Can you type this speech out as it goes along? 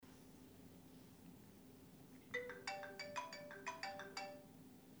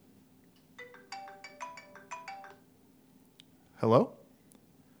Hello?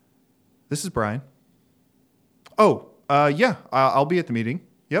 This is Brian. Oh, yeah, I'll be at the meeting.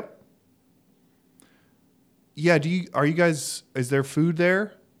 Yep. Yeah, are you guys, is there food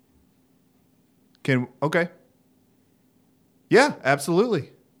there? Okay. Yeah,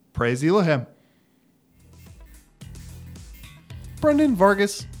 absolutely. Praise Elohim. Brendan,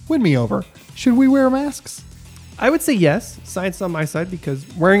 Vargas, win me over. Should we wear masks? I would say yes. Science is on my side because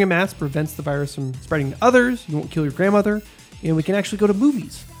wearing a mask prevents the virus from spreading to others. You won't kill your grandmother. And we can actually go to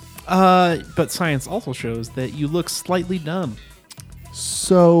movies. But science also shows that you look slightly dumb.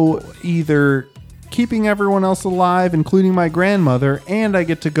 So either keeping everyone else alive, including my grandmother, and I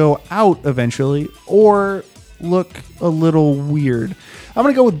get to go out eventually, or look a little weird. I'm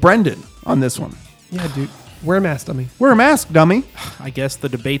going to go with Brendan on this one. Yeah, dude. Wear a mask, dummy. Wear a mask, dummy. I guess the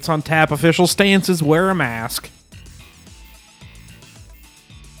Debates on Tap official stance is wear a mask.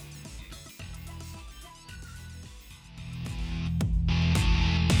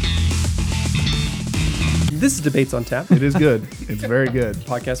 This is Debates on Tap, It is good. It's very good.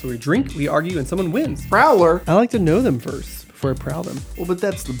 podcast where we drink, we argue, and someone wins. Prowler. I like to know them first before I prowl them. Well, but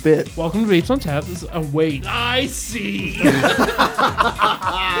that's the bit. Welcome to Debates on Tap. This is wait. I see.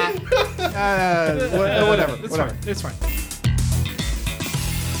 Whatever. It's fine. It's fine.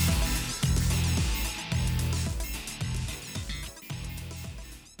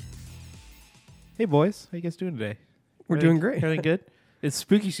 Hey boys, how you guys doing today? We're doing great. Everything good? It's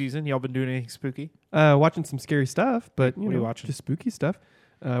spooky season. Y'all been doing anything spooky? Watching some scary stuff, but What are you watching? just spooky stuff.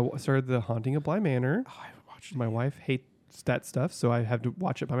 Started The Haunting of Bly Manor. Oh, I haven't watched My wife hates that stuff, so I have to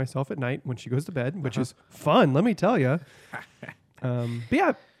watch it by myself at night when she goes to bed, which is fun, let me tell you. But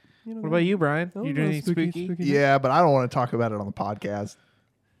yeah. What about you, Brian? Oh, You doing no, anything spooky? Yeah, but I don't want to talk about it on the podcast.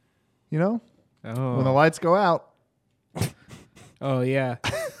 You know? Oh. When the lights go out. Oh, yeah.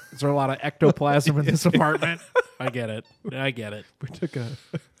 Is there a lot of ectoplasm in this apartment? I get it. We took a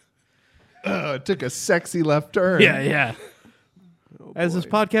It took a sexy left turn. Yeah. As this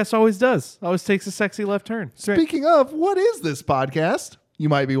podcast always does. Always takes a sexy left turn. Speaking of, what is this podcast? You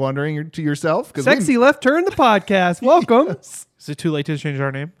might be wondering to yourself. sexy left turn the podcast. Welcome. Is it too late to change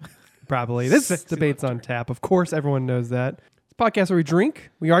our name? Probably. This is Debates on Tap. Of course, everyone knows that. It's a podcast where we drink,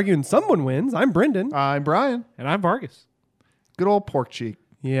 we argue, and someone wins. I'm Brendan. I'm Brian. And I'm Vargas. Good old pork cheek.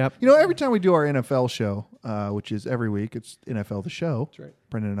 Yep. You know, every time we do our NFL show, which is every week, it's NFL The Show. That's right.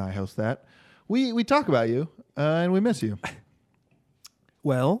 Brendan and I host that. We talk about you, and we miss you.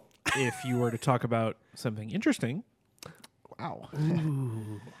 Well, if you were to talk about something interesting, Wow.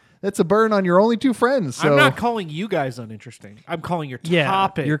 That's a burn on your only two friends. So I'm not calling you guys uninteresting. I'm calling your Yeah.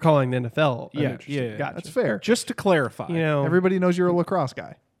 topic. You're calling the NFL. Yeah, uninteresting. yeah. Gotcha. that's fair. Just to clarify. You know, Everybody knows you're a lacrosse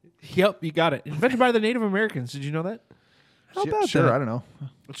guy. Yep, you got it. Invented by the Native Americans. Did you know that? how about Sure, that? I don't know.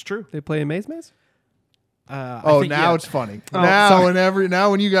 It's true. They play in Maze Maze? Oh, now it's funny. Oh,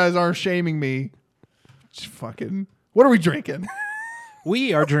 Now when you guys aren't shaming me, just fucking. What are we drinking?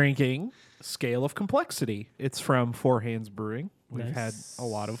 We are drinking Scale of Complexity. It's from Four Hands Brewing. We've had a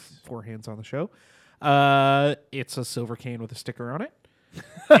lot of Four Hands on the show. It's a silver can with a sticker on it.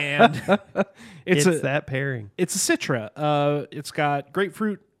 And It's that pairing. it's a Citra. It's got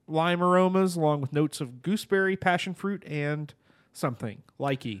grapefruit, lime aromas, along with notes of gooseberry, passion fruit, and something.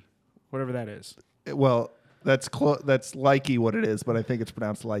 Likey. Whatever that is. Well, that's likey what it is, but I think it's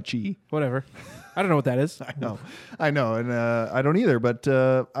pronounced lychee. Whatever. I don't know what that is. I know, and I don't either, but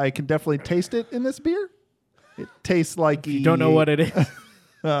I can definitely taste it in this beer. It tastes like You don't know what it is.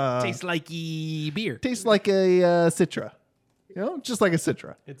 Uh, Tastes like beer. tastes like a Citra. You know, just like a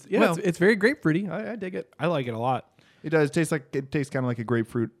Citra. It's very grapefruity. I dig it. I like it a lot. It does taste like kind of like a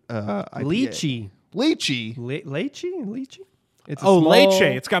grapefruit IPA. Lychee. Lychee. Lychee? It's a Oh, small, leche.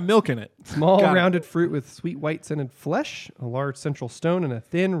 It's got milk in it. small Got it. rounded fruit with sweet white scented flesh, a large central stone, and a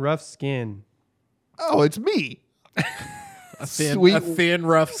thin, rough skin. Oh, it's me. A thin, Sweet-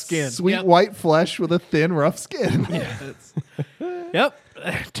 rough skin. Sweet Yep. white flesh with a thin, rough skin. Yep.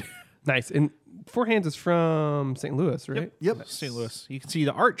 Nice. And Four Hands is from St. Louis, right? Yep. St. Louis. You can see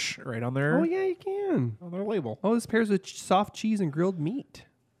the arch right on their Oh, yeah, you can. on their label. Oh, this pairs with soft cheese and grilled meat.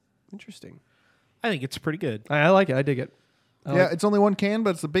 Interesting. I think it's pretty good. I like it. I dig it. Yeah, it's only one can,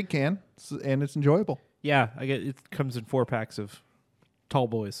 but it's a big can, and it's enjoyable. Yeah, I get it comes in 4 packs of tall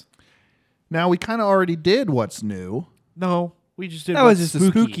boys. Now, we kind of already did what's new. No, we just did That was what's just a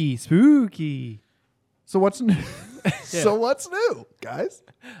spooky. So what's new? So what's new, guys?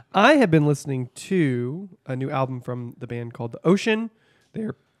 I have been listening to a new album from the band called The Ocean. They're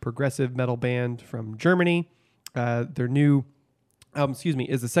a progressive metal band from Germany. Their new album,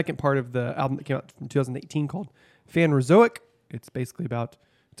 is the second part of the album that came out from 2018 called Phanerozoic. It's basically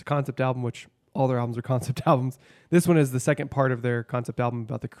it's a concept album which all their albums are concept albums. This one is the second part of their concept album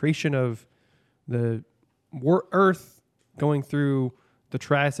about the creation of the Earth going through the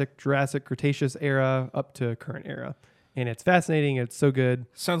Triassic, Jurassic, Cretaceous era up to current era. And it's fascinating. It's so good.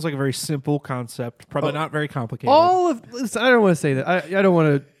 Sounds like a very simple concept. Probably not very complicated. Listen, I don't want to say that. I don't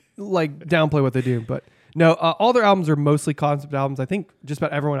want to like downplay what they do, but no, all their albums are mostly concept albums. I think just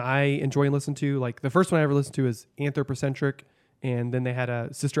about everyone I enjoy and listen to, like the first one I ever listened to is Anthropocentric, and then they had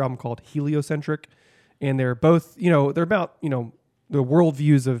a sister album called Heliocentric, and they're both, they're about, the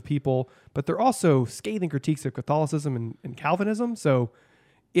worldviews of people, but they're also scathing critiques of Catholicism and Calvinism. So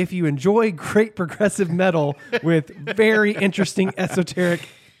if you enjoy great progressive metal with very interesting esoteric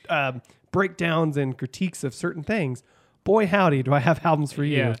breakdowns and critiques of certain things, boy howdy, do I have albums for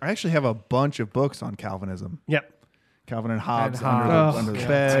you. Yeah. I actually have a bunch of books on Calvinism. Yep. Calvin and Hobbes, And Hobbes. under the Yeah,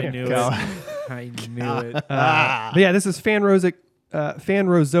 bed. I knew it. I knew it. But yeah, this is Phanerozoic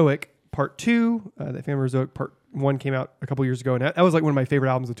Part 2. The Phanerozoic Part 1 came out a couple years ago, and that was like one of my favorite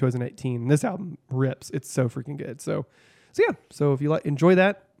albums of 2018. And this album rips. It's so freaking good. So yeah. So if you enjoy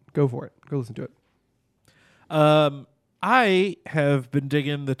that, go for it. Go listen to it. I have been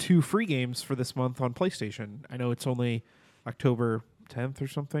digging the 2 free games for this month on PlayStation. I know it's only October 10th or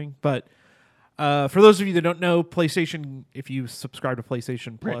something, but for those of you that don't know, PlayStation, if you subscribe to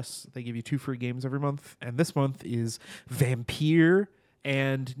PlayStation Plus, they give you 2 free games every month, and this month is Vampire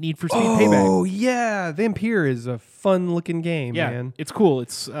and Need for Speed Payback. Oh yeah, Vampire is a fun looking game, Yeah, man. it's cool.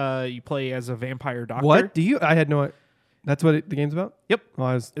 It's you play as a vampire doctor. What do you? I had no. That's what the game's about. Yep.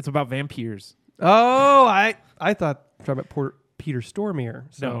 Oh, It's about vampires. I thought talking about Peter Stormare.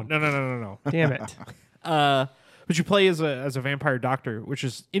 So No. damn it. But you play as a vampire doctor, which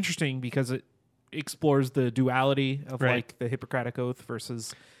is interesting because it explores the duality of Right. like the Hippocratic Oath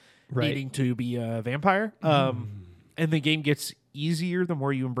versus Right. needing to be a vampire. And the game gets easier the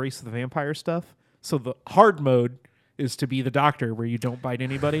more you embrace the vampire stuff. So the hard mode is to be the doctor where you don't bite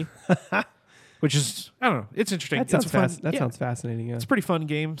anybody, which is, I don't know, it's interesting. That sounds it's fun. That sounds fascinating. Yeah. It's a pretty fun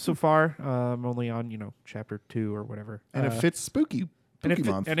game so far. I'm only on chapter 2 or whatever, And it fits spooky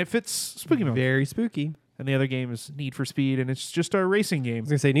month. and it fits Spooky Month. Very spooky. And the other game is Need for Speed, and it's just a racing game. I was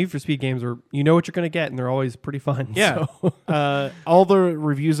gonna say Need for Speed games are what you're gonna get, and they're always pretty fun. Yeah. So. All the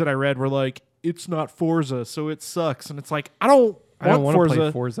reviews that I read were like, it's not Forza, so it sucks. And it's like, I don't want wanna play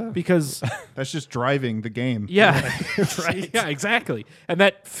Forza, Forza. because, That's just driving the game. yeah. Right. Yeah, exactly. And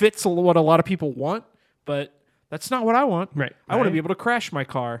that fits what a lot of people want, but that's not what I want. Right. I want to Right. be able to crash my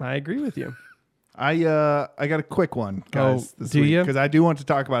car. I agree with you. I got a quick one, guys, this do week, ya? because I do want to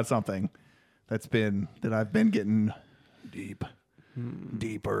talk about something that I've been getting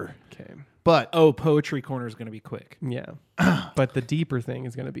deeper. Okay. But Oh, Poetry Corner is going to be quick. Yeah. But the deeper thing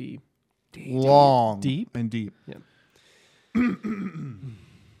is gonna be long Deep? and deep. Yeah.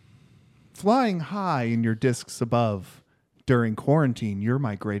 Flying high in your discs above. During quarantine, you're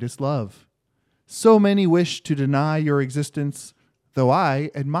my greatest love. So many wish to deny your existence, though I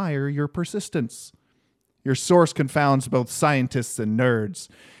admire your persistence. Your source confounds both scientists and nerds,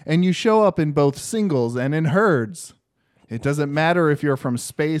 and you show up in both singles and in herds. It doesn't matter if you're from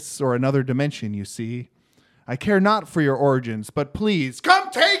space or another dimension, you see. I care not for your origins, but please, come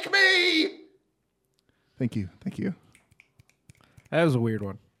take me! Thank you. That was a weird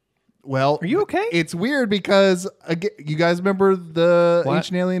one. Well, Are you okay? It's weird because you guys remember the What?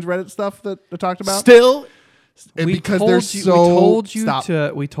 Ancient Aliens Reddit stuff that I talked about? Still, And we because told they're you, so we told you stop.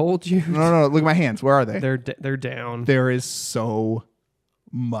 to. We told you. No, look at my hands. Where are they? They're down. There is so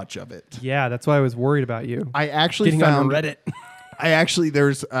much of it. Yeah, that's why I was worried about you. I actually Getting found on Reddit.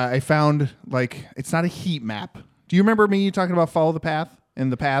 I found like it's not a heat map. Do you remember me talking about Follow the Path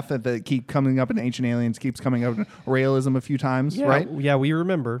and the path that keep coming up in Ancient Aliens keeps coming up in Realism a few times, Yeah, right? Yeah, we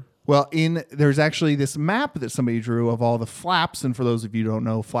remember. Well, there's actually this map that somebody drew of all the flaps, and for those of you who don't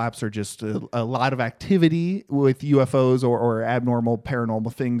know, flaps are just a lot of activity with UFOs or abnormal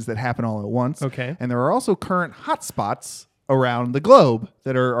paranormal things that happen all at once. Okay. And there are also current hotspots around the globe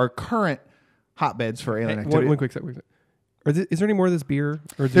that are current hotbeds for alien activity. One quick second. Is there any more of this beer?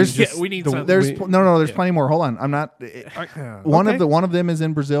 Or is There's it just we need the- some. There's we- there's yeah. plenty more. Hold on, I'm not. One Okay. of them is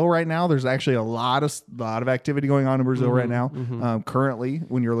in Brazil right now. There's actually a lot of activity going on in Brazil right now. Currently,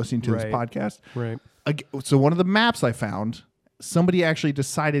 when you're listening to this Right. podcast, right. So one of the maps I found, somebody actually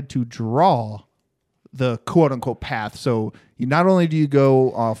decided to draw the quote unquote path. So not only do you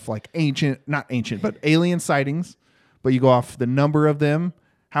go off like not ancient, but alien sightings, but you go off the number of them,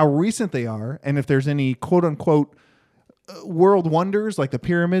 how recent they are, and if there's any quote unquote world wonders like the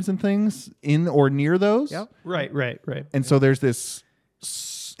pyramids and things in or near those. Yep. Right. And so there's this,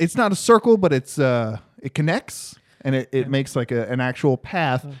 it's not a circle, but it connects and it makes like an actual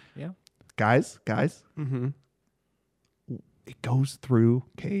path. Yeah. guys, Mm-hmm. it goes through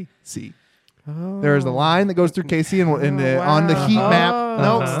KC. There's a line that goes through KC on the heat map.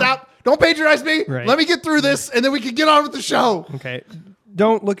 No, stop. Don't patronize me. Right. Let me get through this, and then we can get on with the show. Okay.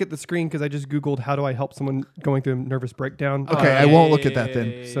 Don't look at the screen because I just Googled how do I help someone going through a nervous breakdown. Okay, I won't look at that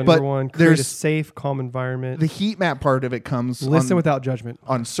then. So But number one, create a there's safe, calm environment. the heat map part of it comes Listen on, without judgment.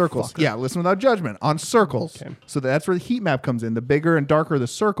 on circles. Yeah, listen without judgment on circles. Okay. So that's where the heat map comes in. The bigger and darker the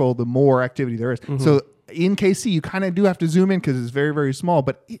circle, the more activity there is. So in KC, you kind of do have to zoom in because it's very, very small,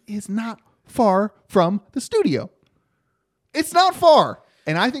 but it is not far from the studio. It's not far.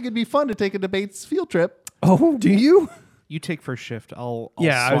 And I think it'd be fun to take a debates field trip. Oh, do you? You take first shift. I'll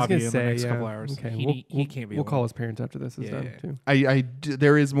Yeah, I was swab gonna you in say the next yeah. couple hours. Okay, He can't be. We'll alone. call his parents after this is Yeah, done yeah. too.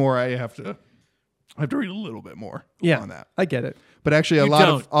 There is more. I have to read a little bit more on that. I get it. But actually, You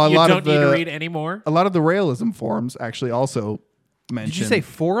don't need to read anymore. a lot of the Railsm forums actually also mention. Did you say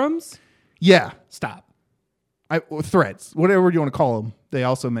forums? Yeah, Stop. threads, whatever you want to call them. They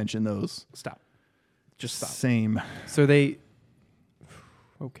also mention those. Stop. Just stop. Same. So they.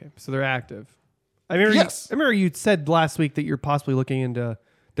 Okay, so they're active. I remember. Yes. I remember you said last week that you're possibly looking into.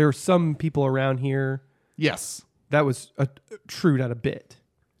 There are some people around here. Yes. That was a true, not a bit.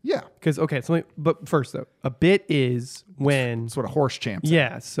 Yeah. Because but first though, a bit is when. That's what a horse champ.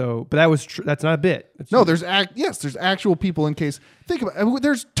 Yeah. So, but that was that's not a bit. That's No, there's actual people in case. Think about it.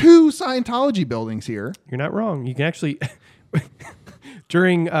 There's 2 Scientology buildings here. You're not wrong. You can actually.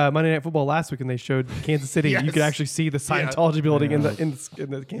 During Monday Night Football last week, when they showed Kansas City, Yes. you could actually see the Scientology building in the Kansas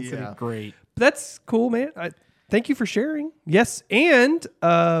City. Yeah. Great. That's cool, man. Thank you for sharing. Yes, and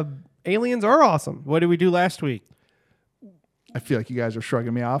aliens are awesome. What did we do last week? I feel like you guys are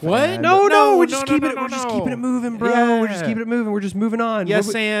shrugging me off. What? and- No, we're no, just no, keeping no, it. no, We're just no. keeping it moving, bro. Yeah. We're just keeping it moving. We're just moving on. Yes,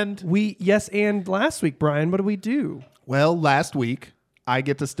 What and and last week, Brian. What did we do? Well, last week I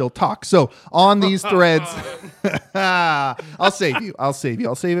get to still talk. So on these threads, I'll save you. I'll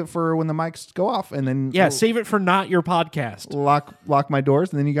save it for when the mics go off, and then save it for not your podcast. lock my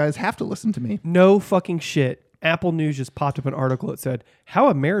doors, and then you guys have to listen to me. No fucking shit. Apple News just popped up an article that said how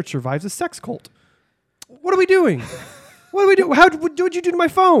a marriage survives a sex cult. What are we doing? What do we do? What would you do to my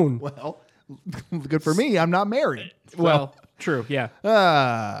phone? Well, good for me. I'm not married. Well, true. Yeah.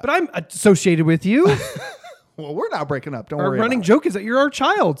 But I'm associated with you. Well, we're not breaking up. Don't Our worry. running about joke is that you're our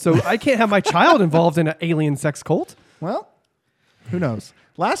child, so I can't have my child involved in an alien sex cult. it. Well, who knows?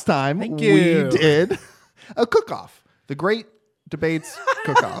 Last time Thank we you. did a cook-off, the Great Debates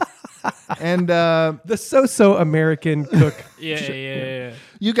cook-off, and The so-so American cook. Yeah.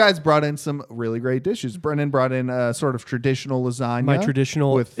 you guys brought in some really great dishes. Brennan brought in a sort of traditional lasagna. My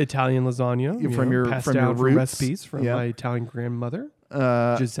traditional with Italian lasagna from your- passed from your down from roots. recipes from Yeah. my Italian grandmother,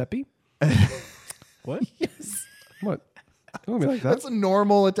 Giuseppe. What? What? Don't look at me like that. That's a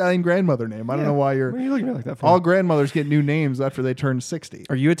normal Italian grandmother name. I don't know why What are you're. you looking at me like that for? All grandmothers get new names after they turn 60.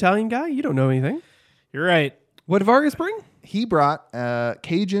 Are you Italian guy? You don't know anything. You're right. What did Vargas bring? He brought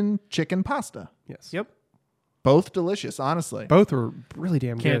Cajun chicken pasta. Yes. Yep. Both delicious, honestly. Both were really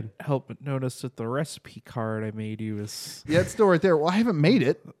damn Can't good. help but notice that the recipe card I made you is Yeah, it's still right there. Well, I haven't made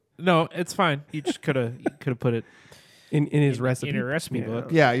it. no. It's fine. You just could have put it In his recipe. in your recipe book.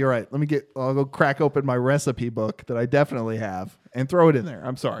 Yeah, you're right. I'll go crack open my recipe book that I definitely have and throw it in there.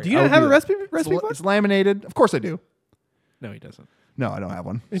 I'm sorry. Do you I not will have do a that. recipe book? It's laminated. Of course I do. No, he doesn't. No, I don't have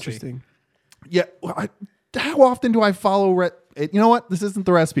one. Interesting. Yeah. Well, how often do I follow? You know what? This isn't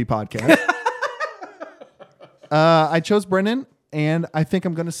the recipe podcast. I chose Brendan, and I think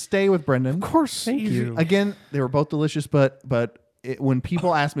I'm going to stay with Brendan. Of course. Thank you. Again, they were both delicious, but when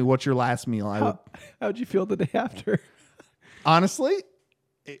people ask me what's your last meal, I would How'd you feel the day after? honestly,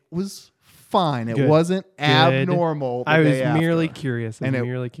 it was fine. It Good. wasn't abnormal. I was the day after. merely curious. And it-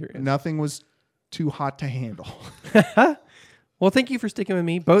 merely curious. Nothing was too hot to handle. Well, thank you for sticking with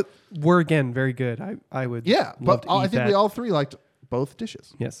me. Both were again very good. I would Yeah, love but to I eat think that. we all three liked both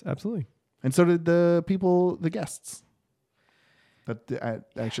dishes, Yes, absolutely. and so did the guests. But I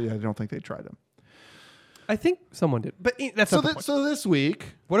don't think they tried them. I think someone did, but that's not the point. So this week,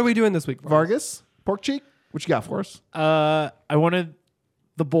 What are we doing this week, Vargas, pork cheek. What you got for us? I wanted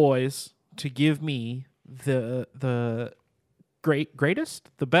the boys to give me the greatest,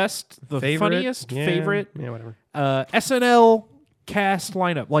 the best, the funniest, Yeah, favorite Yeah, whatever. SNL cast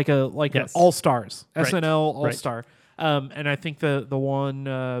lineup, like an Yes. all stars, Right. SNL all Right. star. And I think the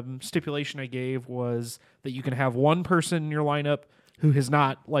one stipulation I gave was that you can have one person in your lineup who has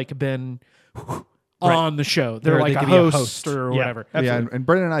not been on the show. They're Or like they a could be a host, host. or Yeah. whatever. Yeah, Absolutely. and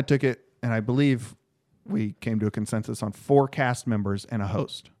Brendan and I took it, and I believe we came to a consensus on 4 cast members and a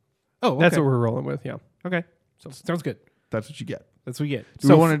host. Oh, That's what we're rolling with. Yeah. okay. So sounds good. That's what you get. That's what we get. Do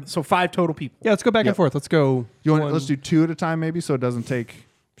So, we wanna- so 5 total people. Yeah, let's go back Yep. and forth. Let's go. You want? one- Let's do 2 at a time, maybe, so it doesn't take.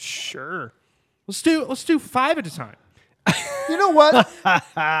 Sure. Let's do 5 at a time. You know what?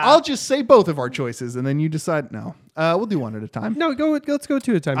 I'll just say both of our choices, and then you decide. No, we'll do 1 at a time. No, let's go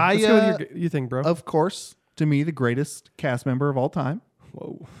 2 at a time. I, Let's go with your thing, bro. Of course, to me, the greatest cast member of all time,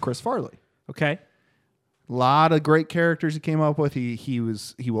 Whoa. Chris Farley. Okay. A lot of great characters he came up with. He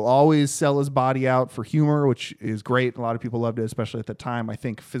will always sell his body out for humor, which is great. A lot of people loved it, especially at the time. I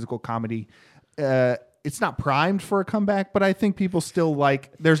think physical comedy, it's not primed for a comeback, but I think people still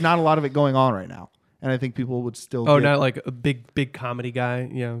like. There's not a lot of it going on right now, and I think people would still. Oh, get, not like a big comedy guy.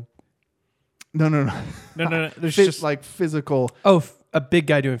 You know. No. There's Fit, just like physical. Oh, a big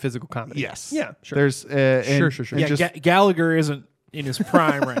guy doing physical comedy. Yes. Yeah. Sure. There's Sure. and yeah. just- Gallagher isn't in his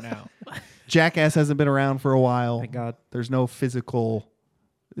prime right now. Jackass hasn't been around for a while. Thank God. There's no people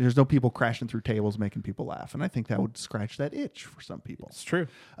crashing through tables making people laugh, and I think that would scratch that itch for some people. It's true.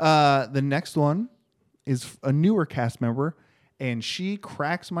 The next one is a newer cast member, and she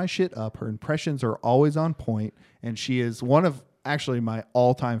cracks my shit up. Her impressions are always on point, and she is one of actually my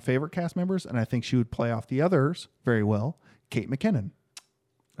all-time favorite cast members, and I think she would play off the others very well. Kate McKinnon.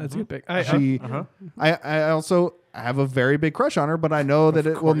 That's a good pick. I also have a very big crush on her, but I know that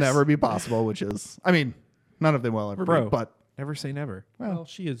it will course. never be possible, which is, I mean, none of them will ever Bro. be, but Never say never. well,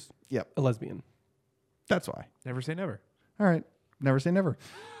 she is yep, a lesbian. that's why. Never say never. All right. Never say never.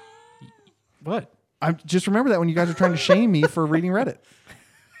 What? I just remember that when you guys are trying to shame me for reading Reddit.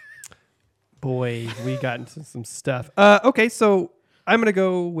 Boy, we got into some stuff. Okay, so I'm going to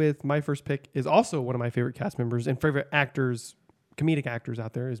go with my first pick is also one of my favorite cast members and favorite actors, comedic actors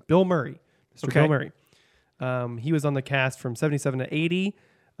out there is Bill Murray. Mr. Okay. Bill Murray. He was on the cast from 77 to 80.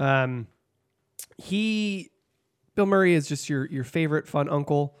 Bill Murray is just your favorite fun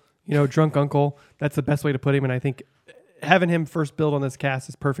uncle, drunk uncle. That's the best way to put him. And I think having him first build on this cast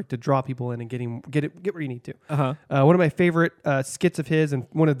is perfect to draw people in and get where you need to. Uh-huh. One of my favorite skits of his, and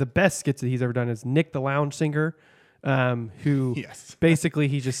one of the best skits that he's ever done, is Nick the Lounge Singer, who Yes. basically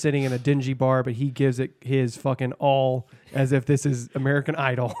he's just sitting in a dingy bar, but he gives it his fucking all as if this is American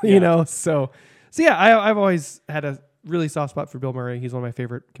Idol, So yeah, I've always had a really soft spot for Bill Murray. He's one of my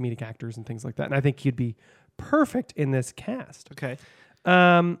favorite comedic actors and things like that, and I think he'd be perfect in this cast. Okay.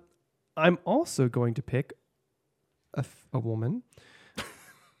 I'm also going to pick a woman.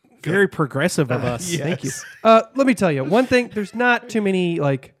 Very progressive of us. Thank you. Let me tell you one thing. There's not too many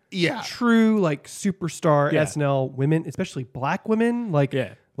Yeah. true superstar Yeah. SNL women, especially black women.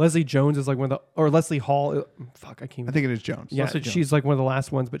 Yeah. Leslie Jones is one of the, or Leslie Hall. Fuck, I can't. I think it is Jones. Yeah, Leslie Jones. she's one of the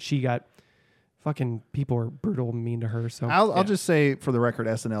last ones, but she got fucking people were brutal and mean to her. So I'll just say for the record,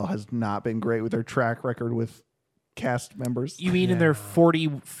 SNL has not been great with their track record with cast members. You mean in their 40,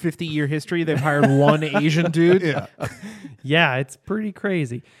 50-year history, they've hired one Asian dude? Yeah. yeah, it's pretty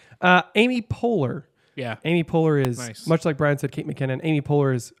crazy. Amy Poehler. Yeah. Amy Poehler is Nice. much like Brian said. Kate McKinnon. Amy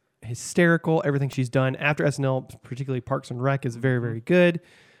Poehler is hysterical. Everything she's done after SNL, particularly Parks and Rec, is very, very good.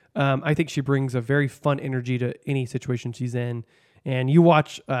 I think she brings a very fun energy to any situation she's in. And you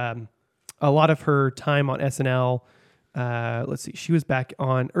watch a lot of her time on SNL. Let's see, she was back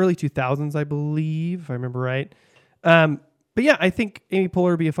on early 2000s, I believe, if I remember right. But yeah, I think Amy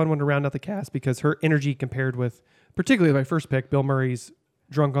Poehler would be a fun one to round out the cast because her energy compared with, particularly my first pick, Bill Murray's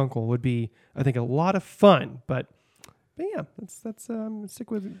drunk uncle, would be, I think, a lot of fun. But yeah, that's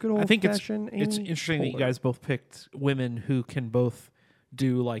stick with good old. I think it's fashioned interesting that you guys both picked women who can both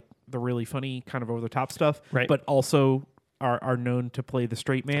do the really funny kind of over the top stuff, Right. but also are known to play the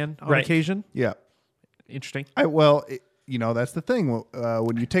straight man on Right. occasion. Yeah. Interesting. That's the thing.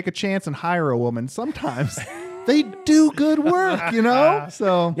 When you take a chance and hire a woman, sometimes they do good work,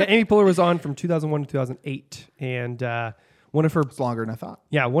 So Yeah, Amy Poehler was on from 2001 to 2008, and one of her it's longer than I thought.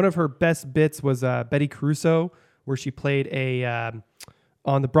 one of her best bits was Betty Caruso, where she played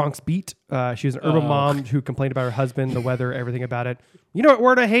on the Bronx Beat. She was an urban mom who complained about her husband, the weather, everything about it. You know what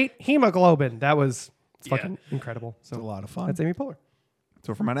word I hate? Hemoglobin. That was fucking incredible. So It's a lot of fun. that's Amy Poehler.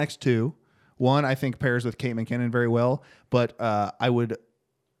 So for my next two, one I think pairs with Kate McKinnon very well, but I would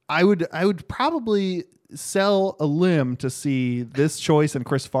probably sell a limb to see this choice and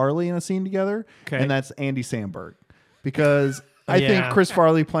Chris Farley in a scene together, Okay. and that's Andy Samberg, because I Yeah. think Chris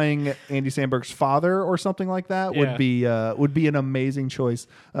Farley playing Andy Samberg's father or something like that Yeah. would be an amazing choice.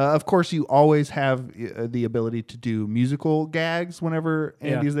 Of course, you always have the ability to do musical gags whenever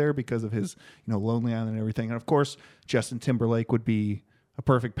Yeah. Andy's there because of his Lonely Island and everything, and of course Justin Timberlake would be a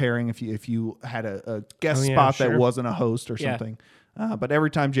perfect pairing if you had a guest spot that sure. wasn't a host or Yeah. something. But every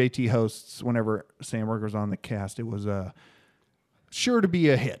time JT hosts, whenever Samberg was on the cast, it was sure to be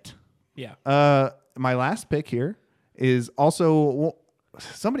a hit. Yeah. My last pick here is also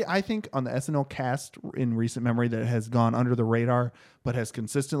somebody I think on the SNL cast in recent memory that has gone under the radar, but has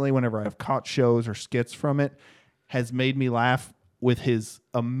consistently, whenever I've caught shows or skits from it, has made me laugh with his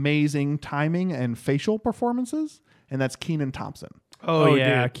amazing timing and facial performances, and that's Kenan Thompson. Oh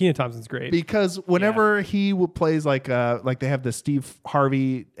yeah, dude. Kenan Thompson's great. Because whenever he plays like they have the Steve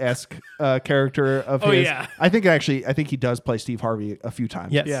Harvey-esque character of his. Yeah. I think he does play Steve Harvey a few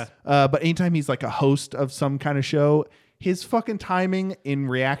times. Yes. Yeah. But anytime he's like a host of some kind of show, his fucking timing in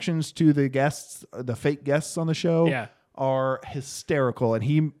reactions to the guests, the fake guests on the show, Yeah. are hysterical.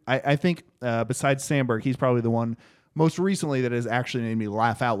 And I think besides Sandberg, he's probably the one most recently that has actually made me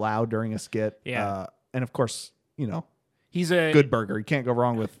laugh out loud during a skit. Yeah. And of course, He's a Good Burger. You can't go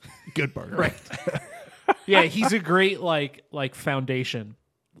wrong with Good Burger. Right. Yeah, he's a great like foundation.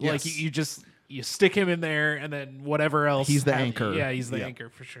 Yes. Like you stick him in there, and then whatever else. He's the anchor. Yeah, he's the Yeah. anchor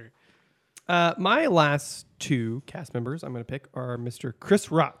for sure. My last two cast members I'm going to pick are Mr.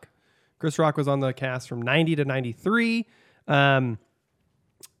 Chris Rock. Chris Rock was on the cast from 90 to 93.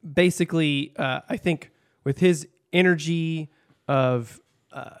 Basically, I think with his energy of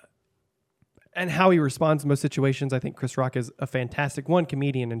and how he responds to most situations, I think Chris Rock is a fantastic, one,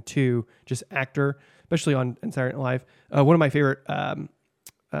 comedian, and two, just actor, especially on Saturday Night Live. One of my favorite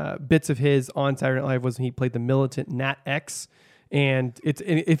bits of his on Saturday Night Live was when he played the militant Nat X. And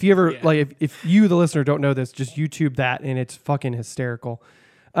if you ever if you the listener don't know this, just YouTube that, and it's fucking hysterical.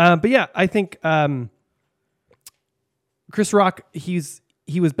 But yeah, I think Chris Rock, he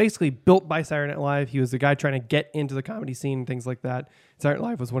was basically built by Saturday Night Live. He was the guy trying to get into the comedy scene and things like that. Saturday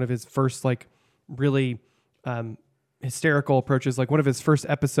Night Live was one of his first really hysterical approaches. Like one of his first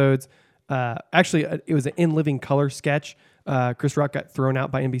episodes, it was an In Living Color sketch. Chris Rock got thrown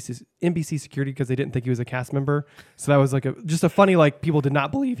out by NBC security because they didn't think he was a cast member. So that was just a funny, people did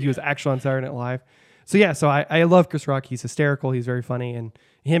not believe he was actually on Saturday Night Live. So yeah, so I love Chris Rock. He's hysterical. He's very funny, and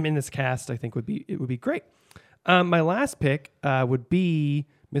him in this cast I think would be great. My last pick would be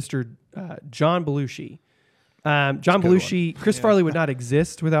Mr. John Belushi. John Belushi, Chris Farley would not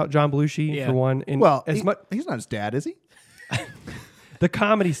exist without John Belushi for one. And he's not his dad, is he? The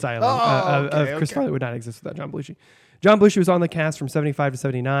comedy styling of Chris Farley would not exist without John Belushi. John Belushi was on the cast from 75 to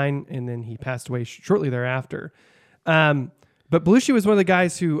 79, and then he passed away shortly thereafter. But Belushi was one of the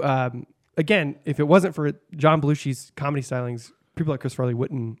guys who, again, if it wasn't for John Belushi's comedy stylings, people like Chris Farley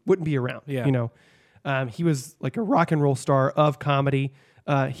wouldn't be around. Yeah. He was like a rock and roll star of comedy.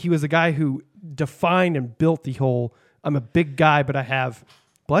 He was a guy who defined and built the whole, I'm a big guy, but I have,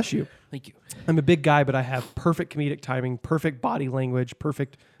 bless you. Thank you. I'm a big guy, but I have perfect comedic timing, perfect body language,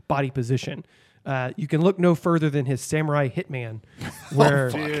 perfect body position. You can look no further than his Samurai Hitman, where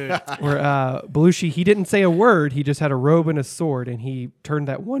Belushi, he didn't say a word. He just had a robe and a sword, and he turned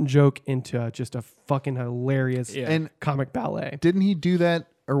that one joke into just a fucking hilarious And comic ballet. Didn't he do that,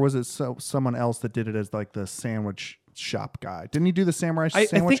 or was it someone else that did it as like the sandwich shop guy? Didn't he do the samurai I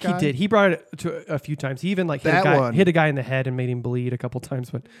sandwich think guy? he did. He brought it to a few times. He even hit a guy in the head and made him bleed a couple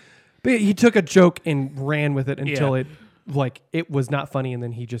times. But he took a joke and ran with it until it was not funny, and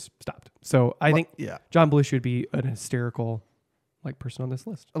then he just stopped. So I think John Belushi would be an hysterical person on this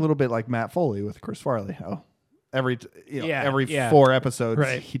list. A little bit like Matt Foley with Chris Farley. Oh, every 4 episodes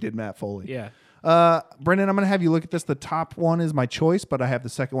he did Matt Foley. Yeah. Brendan, I'm going to have you look at this. The top one is my choice, but I have the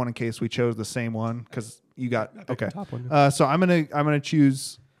second one in case we chose the same one because you got okay. The top one. So I'm gonna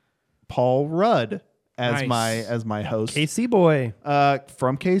choose Paul Rudd as my host. KC boy.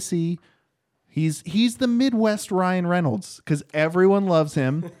 From KC. He's the Midwest Ryan Reynolds because everyone loves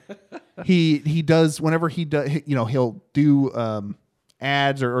him. he does whenever he does, he'll do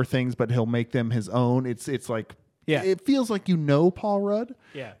ads or things, but he'll make them his own. It's like it feels like Paul Rudd.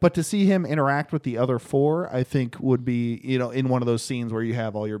 Yeah. But to see him interact with the other four, I think would be in one of those scenes where you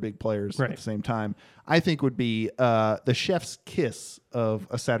have all your big players at the same time. I think would be the chef's kiss of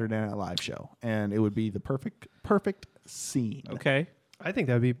a Saturday Night Live show, and it would be the perfect scene. Okay. I think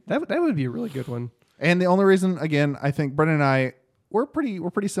that would be a really good one. And the only reason, again, I think Brendan and I we're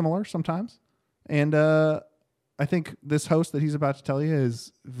pretty similar sometimes, and I think this host that he's about to tell you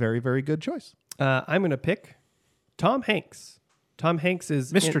is very, very good choice. I'm going to pick Tom Hanks. Tom Hanks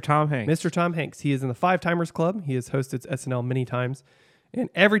is Mr. Tom Hanks. Mr. Tom Hanks. He is in the Five Timers Club. He has hosted SNL many times, and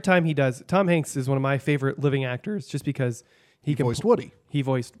every time he does, Tom Hanks is one of my favorite living actors, just because he voiced Woody. He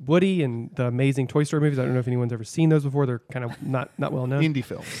voiced Woody in the amazing Toy Story movies. I don't know if anyone's ever seen those before. They're kind of not well known. Indie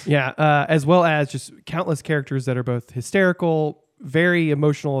films. Yeah, as well as just countless characters that are both hysterical, very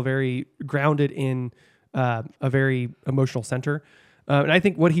emotional, very grounded in a very emotional center. And I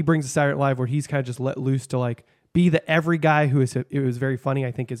think what he brings to Saturday Night Live, where he's kind of just let loose to be the every guy who is it was very funny.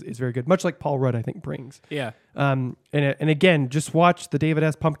 I think is very good. Much like Paul Rudd, I think brings. Yeah. And again, just watch the David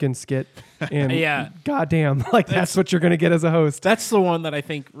S. Pumpkin skit, and Yeah. goddamn, like that's what you're gonna get as a host. That's the one that I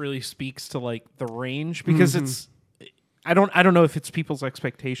think really speaks to like the range because it's I don't know if it's people's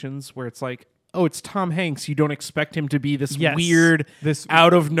expectations where it's like, oh, it's Tom Hanks. You don't expect him to be this Yes. weird, This-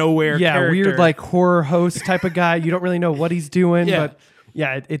 out of nowhere character. Weird like horror host type of guy. You don't really know what he's doing, Yeah. but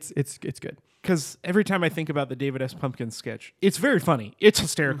yeah, it's good. Because every time I think about the David S. Pumpkin sketch, it's very funny. It's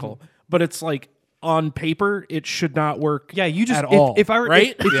hysterical, but it's like on paper, it should not work. Yeah, you just at all. if I were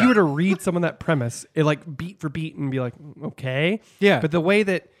right? if you were to read someone that premise, it like beat for beat and be like, okay, Yeah. But the way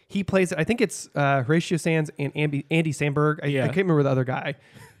that he plays it, I think it's Horatio Sands and Andy Samberg. I can't remember the other guy,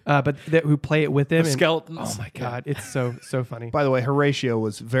 but who play it with him. The and- skeletons. Oh my god, it's so funny. By the way, Horatio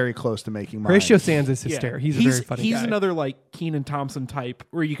was very close to making mine. Horatio Sands is Yeah. hysterical. He's a very funny He's guy. another like Kenan Thompson type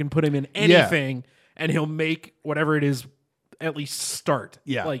where you can put him in anything and he'll make whatever it is at least start.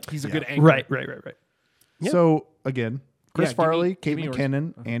 Yeah. Like he's a Yeah. good anchor. Right. Yep. So again, Chris Yeah, Farley, give me Kate yours.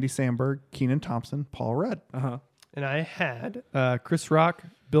 McKinnon, Andy Samberg, Keenan Thompson, Paul Rudd. And I had Chris Rock,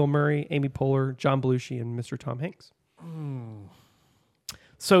 Bill Murray, Amy Poehler, John Belushi, and Mr. Tom Hanks.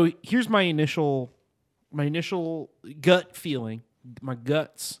 So here's my initial gut feeling, my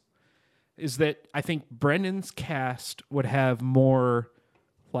guts, is that I think Brendan's cast would have more,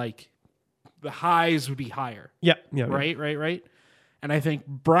 like, the highs would be higher. Yeah. Right. And I think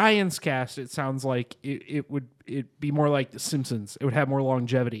Brian's cast, it sounds like it'd be more like The Simpsons. It would have more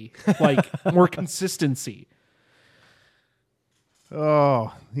longevity, like more consistency.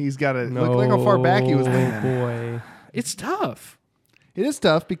 Oh, he's got to look how far back he was leaning. Boy. It's tough. It is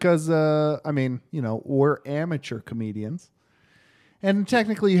tough because, we're amateur comedians. And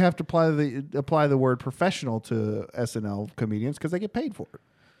technically you have to apply the word professional to SNL comedians because they get paid for it.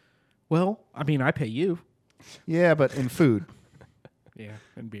 Well, I mean, I pay you. Yeah, but in food. Yeah,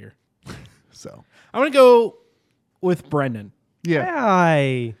 and beer. So, I'm going to go with Brendan. yeah.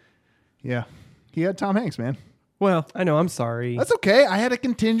 Hi. Yeah. He had Tom Hanks, man. Well, I know. I'm sorry. That's okay. I had a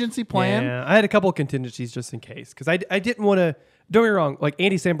contingency plan. Yeah, I had a couple of contingencies just in case because I didn't want to. Don't get me wrong. Like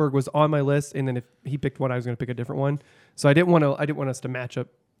Andy Samberg was on my list, and then if he picked one, I was going to pick a different one. So I didn't want us to match up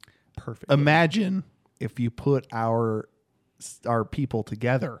perfectly. Imagine if you put our people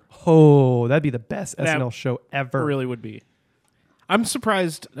together. Oh, that'd be the best That SNL show it ever. really would be. I'm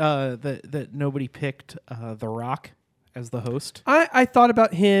surprised that nobody picked The Rock as the host. I thought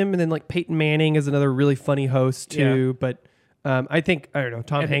about him, and then like Peyton Manning is another really funny host too. Yeah. But I think I don't know.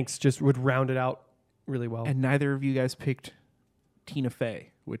 Tom Hanks just would round it out really well. And neither of you guys picked Tina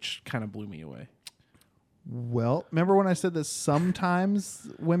Fey, which kind of blew me away. Well, remember when I said that sometimes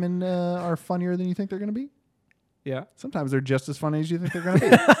women are funnier than you think they're going to be? Yeah. Sometimes they're just as funny as you think they're going to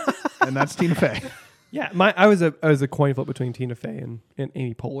be. And that's Tina Fey. Yeah, I was a coin flip between Tina Fey and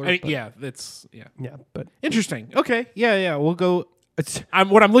Amy Poehler. Yeah. But Interesting. Okay. Yeah. We'll go. it's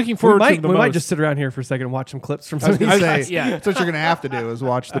What I'm looking we forward to might the we most. might just sit around here for a second and watch some clips from I some was of these going to guys. say, Yeah. that's what you're going to have to do is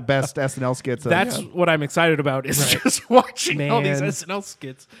watch the best SNL skits. That's what I'm excited about is just watching all these Man. SNL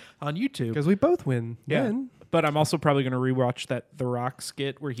skits on YouTube. Because we both win. Yeah. Then. But I'm also probably going to rewatch that The Rock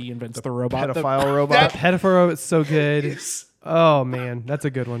skit where he invents the robot. pedophile robot. Pedophile is so good. Oh man, that's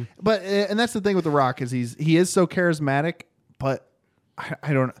a good one. But and that's the thing with The Rock is he is so charismatic, but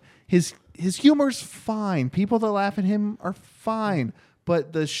I don't. His humor's fine. People that laugh at him are fine.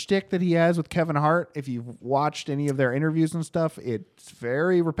 But the shtick that he has with Kevin Hart, if you've watched any of their interviews and stuff, it's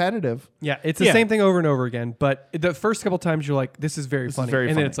very repetitive. Yeah, it's the same thing over and over again. But the first couple times you're like, this is very funny. very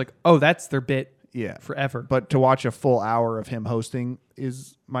and funny. then it's like, oh, that's their bit Yeah, forever. But to watch a full hour of him hosting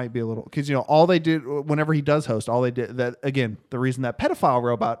might be a little because all they did whenever he does host, all they did that again. The reason that pedophile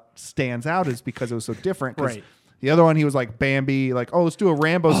robot stands out is because it was so different. 'cause Right. The other one, he was like Bambi, like let's do a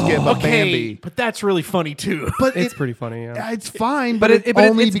Rambo skit about Bambi. But that's really funny too. But it's pretty funny. Yeah. It's fine, But but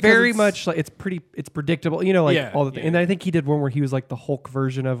only it's because very much like it's predictable. Yeah, all the things. And I think he did one where he was like the Hulk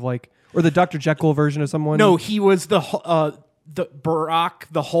version of or the Dr. Jekyll version of someone. No, he was the Barack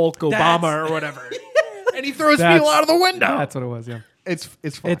the Hulk Obama or whatever. And he throws people out of the window. That's what it was. Yeah. It's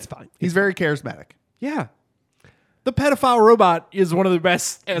fine. It's fine. He's very charismatic. Yeah. The pedophile robot is one of the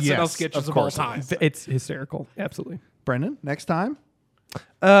best SNL Yes, sketches of of all course it time. It's hysterical. Absolutely. Brendan, next time.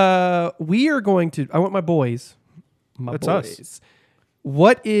 We are going to. I want my boys. That's boys. us.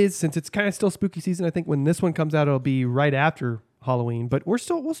 What is since it's kind of still spooky season? I think when this one comes out, it'll be right after Halloween. But we're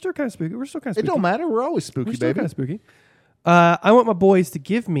still kind of spooky. We're still kind of It spooky. don't matter. We're always spooky, We're still baby. kind of spooky. I want my boys to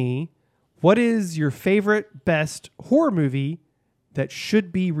give me what is your favorite best horror movie that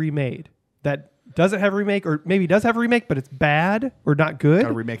should be remade. That doesn't have a remake, or maybe does have a remake, but it's bad or not good.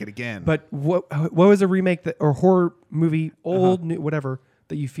 Gotta remake it again. But what was a remake that, or horror movie, old, new, whatever,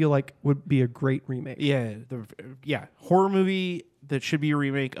 that you feel like would be a great remake? Yeah, horror movie that should be a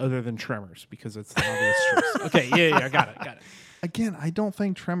remake other than Tremors because it's the obvious choice. Okay, yeah, got it. Again, I don't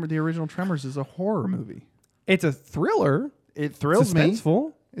think the original Tremors is a horror movie. It's a thriller. It thrills me.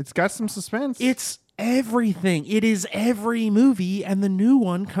 Suspenseful. It's got some suspense. It's everything. It is every movie, and the new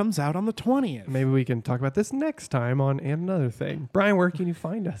one comes out on the 20th. Maybe we can talk about this next time on And Another Thing. Brian, where can you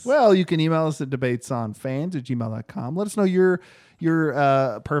find us? Well, you can email us at debatesonfans@gmail.com. Let us know your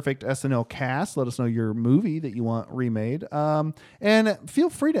perfect SNL cast. Let us know your movie that you want remade. And feel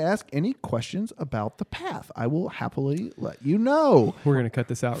free to ask any questions about The Path. I will happily let you know. We're going to cut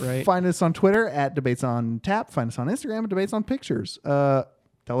this out, right? Find us on Twitter at debatesontap. Find us on Instagram at debatesonpictures.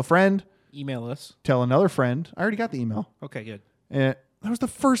 Tell a friend. Email us. Tell another friend. I already got the email. Okay, good. That was the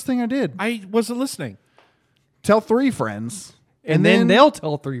first thing I did. I wasn't listening. Tell 3 friends. And then they'll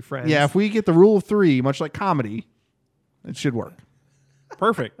tell 3 friends. Yeah, if we get the rule of 3, much like comedy, it should work.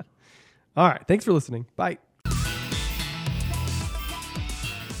 Perfect. All right. Thanks for listening. Bye.